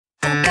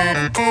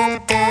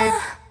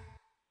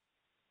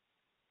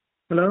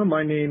Hello,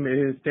 my name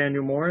is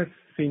Daniel Morris,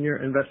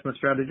 Senior Investment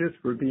Strategist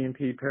for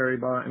BNP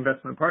Paribas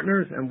Investment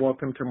Partners, and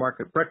welcome to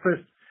Market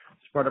Breakfast.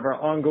 It's part of our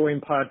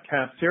ongoing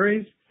podcast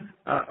series.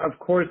 Of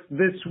course,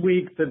 this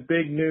week the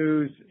big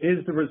news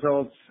is the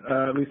results,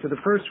 at least of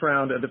the first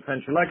round of the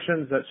French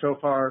elections that so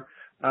far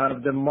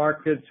the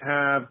markets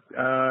have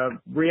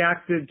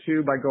reacted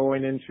to by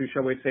going into,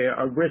 shall we say,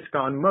 a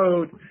risk-on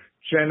mode,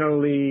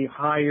 generally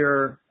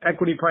higher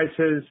equity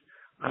prices,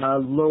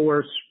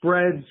 lower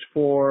spreads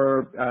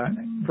for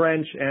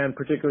French and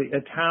particularly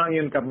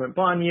Italian government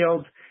bond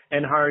yields,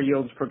 and higher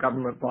yields for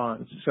government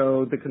bonds.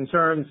 So the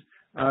concerns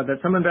that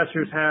some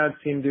investors had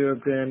seem to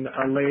have been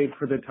allayed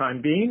for the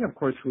time being. Of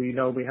course, we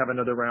know we have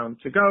another round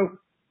to go.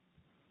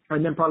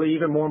 And then probably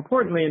even more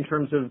importantly, in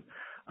terms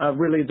of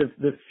really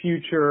the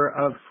future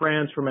of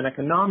France from an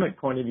economic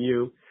point of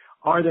view,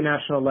 are the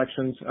national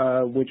elections,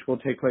 which will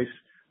take place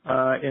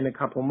in a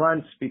couple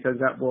months, because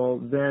that will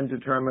then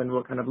determine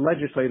what kind of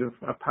legislative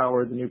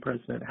power the new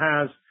president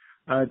has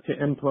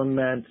to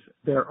implement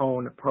their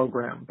own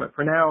program. But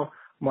for now,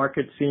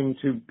 markets seem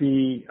to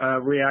be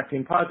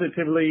reacting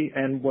positively,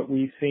 and what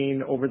we've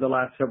seen over the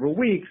last several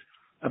weeks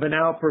of an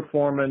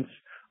outperformance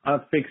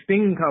of fixed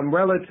income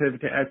relative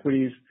to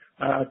equities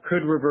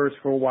could reverse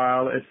for a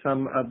while as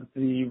some of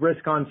the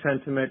risk-on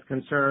sentiment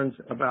concerns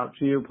about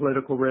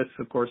geopolitical risks,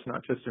 of course,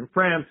 not just in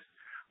France,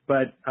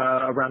 but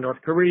around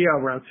North Korea,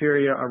 around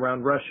Syria,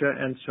 around Russia,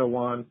 and so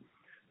on,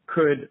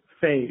 could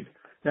fade.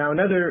 Now,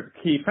 another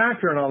key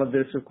factor in all of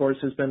this, of course,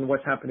 has been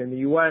what's happened in the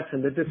U.S.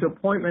 and the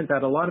disappointment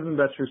that a lot of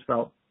investors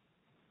felt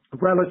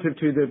relative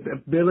to the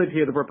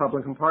ability of the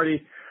Republican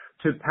Party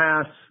to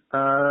pass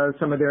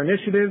some of their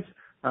initiatives.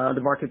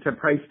 The markets have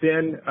priced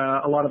in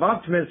a lot of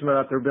optimism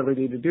about their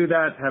ability to do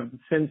that, have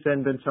since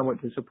then been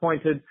somewhat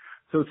disappointed.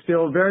 So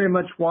still very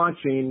much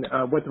watching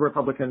what the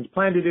Republicans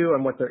plan to do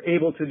and what they're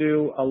able to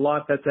do, a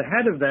lot that's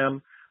ahead of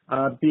them,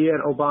 be it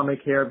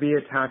Obamacare, be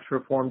it tax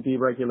reform,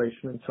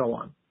 deregulation, and so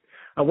on.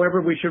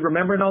 However, we should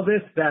remember in all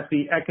this that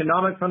the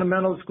economic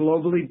fundamentals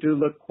globally do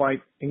look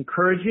quite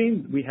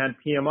encouraging. We had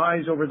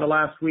PMIs over the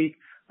last week,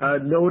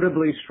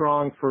 notably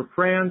strong for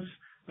France,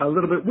 a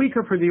little bit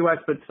weaker for the U.S.,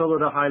 but still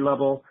at a high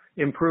level,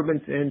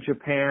 improvements in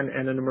Japan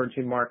and in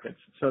emerging markets.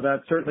 So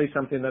that's certainly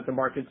something that the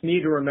markets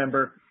need to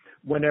remember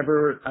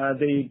whenever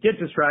they get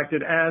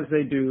distracted, as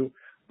they do,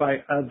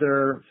 by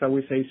other, shall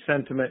we say,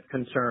 sentiment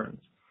concerns.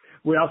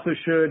 We also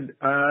should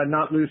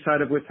not lose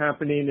sight of what's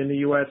happening in the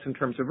U.S. in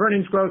terms of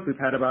earnings growth. We've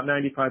had about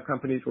 95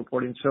 companies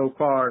reporting so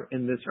far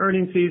in this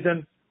earnings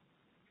season.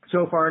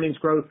 So far, earnings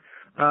growth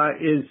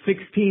is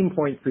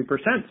 16.3%,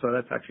 so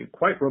that's actually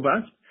quite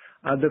robust.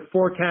 The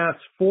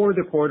forecasts for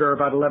the quarter are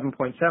about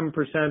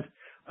 11.7%.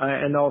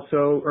 And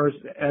also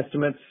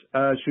estimates,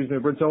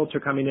 results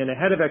are coming in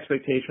ahead of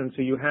expectations.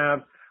 So you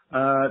have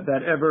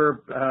that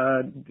ever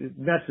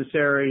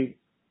necessary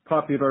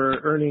popular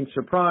earnings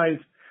surprise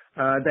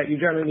that you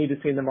generally need to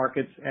see in the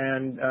markets.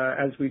 And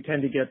as we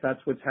tend to get,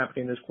 that's what's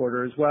happening this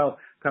quarter as well.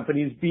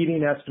 Companies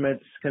beating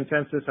estimates,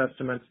 consensus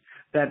estimates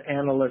that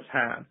analysts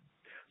have.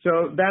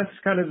 So that's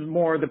kind of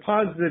more the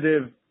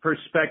positive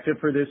perspective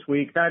for this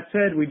week. That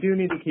said, we do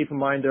need to keep in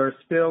mind there are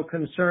still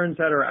concerns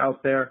that are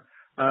out there.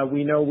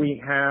 We know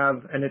we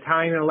have an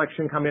Italian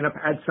election coming up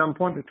at some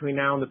point between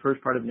now and the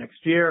first part of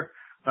next year.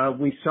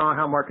 We saw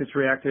how markets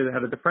reacted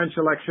ahead of the French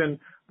election.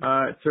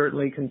 It's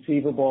certainly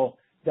conceivable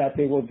that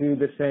they will do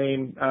the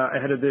same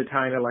ahead of the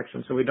Italian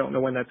election. So we don't know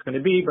when that's going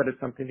to be, but it's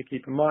something to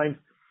keep in mind.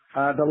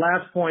 The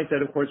last point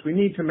that, of course, we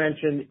need to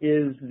mention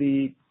is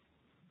the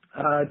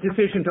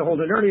decision to hold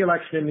an early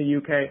election in the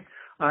UK.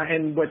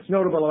 And what's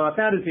notable about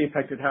that is the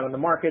effect it had on the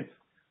markets.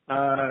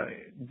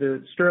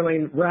 The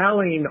sterling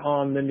rallying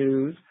on the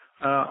news.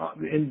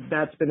 And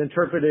that's been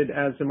interpreted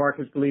as the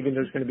markets believing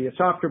there's going to be a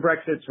softer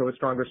Brexit, so a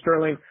stronger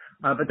sterling.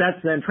 But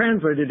that's then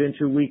translated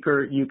into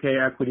weaker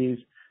UK equities,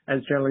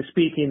 as generally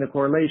speaking, the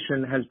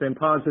correlation has been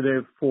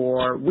positive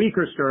for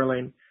weaker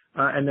sterling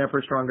and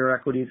therefore stronger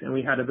equities, and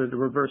we had a bit of the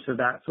reverse of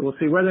that. So we'll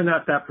see whether or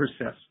not that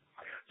persists.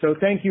 So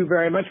thank you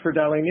very much for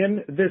dialing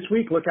in this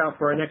week. Look out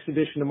for our next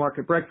edition of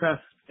Market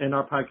Breakfast in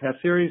our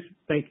podcast series.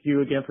 Thank you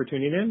again for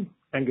tuning in,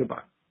 and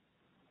goodbye.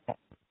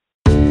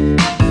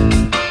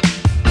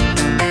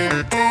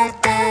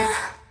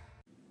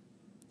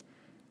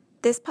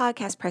 This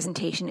podcast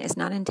presentation is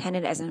not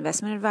intended as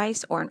investment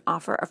advice or an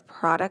offer of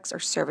products or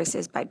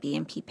services by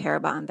BNP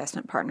Paribas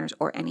Investment Partners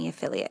or any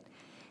affiliate.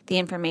 The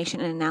information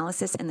and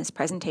analysis in this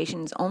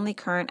presentation is only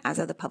current as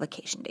of the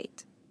publication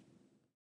date.